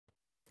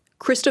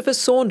Christopher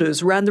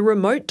Saunders ran the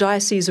remote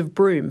Diocese of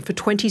Broome for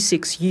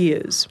 26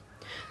 years.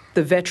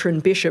 The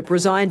veteran bishop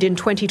resigned in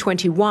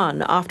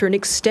 2021 after an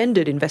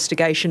extended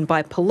investigation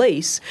by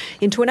police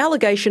into an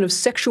allegation of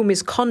sexual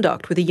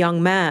misconduct with a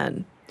young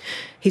man.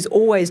 He's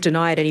always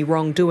denied any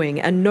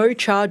wrongdoing and no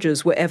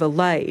charges were ever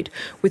laid,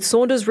 with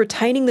Saunders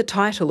retaining the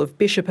title of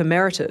Bishop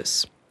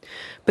Emeritus.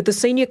 But the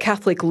senior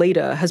Catholic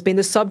leader has been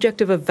the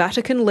subject of a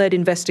Vatican-led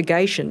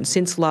investigation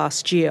since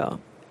last year.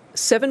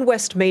 Seven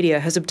West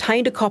Media has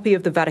obtained a copy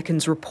of the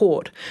Vatican's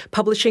report,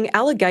 publishing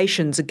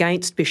allegations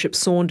against Bishop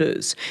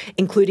Saunders,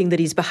 including that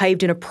he's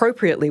behaved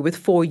inappropriately with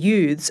 4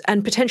 youths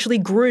and potentially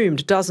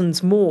groomed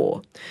dozens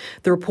more.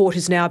 The report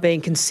is now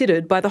being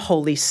considered by the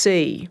Holy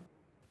See.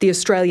 The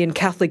Australian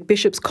Catholic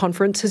Bishops'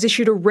 Conference has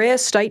issued a rare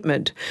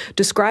statement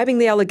describing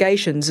the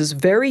allegations as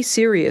very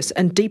serious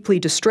and deeply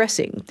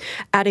distressing,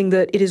 adding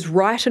that it is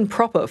right and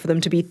proper for them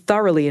to be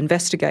thoroughly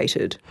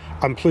investigated.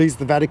 I'm pleased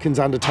the Vatican's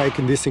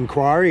undertaken this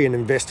inquiry and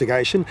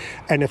investigation,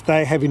 and if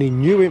they have any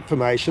new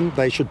information,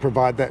 they should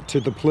provide that to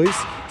the police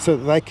so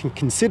that they can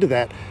consider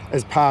that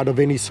as part of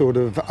any sort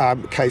of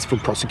case for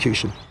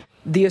prosecution.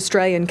 The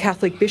Australian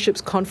Catholic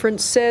Bishops'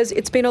 Conference says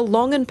it's been a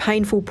long and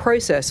painful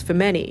process for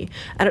many,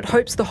 and it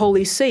hopes the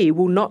Holy See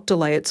will not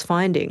delay its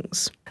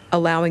findings,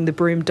 allowing the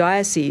Broome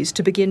Diocese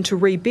to begin to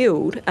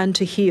rebuild and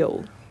to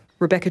heal.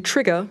 Rebecca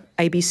Trigger,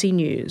 ABC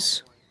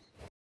News.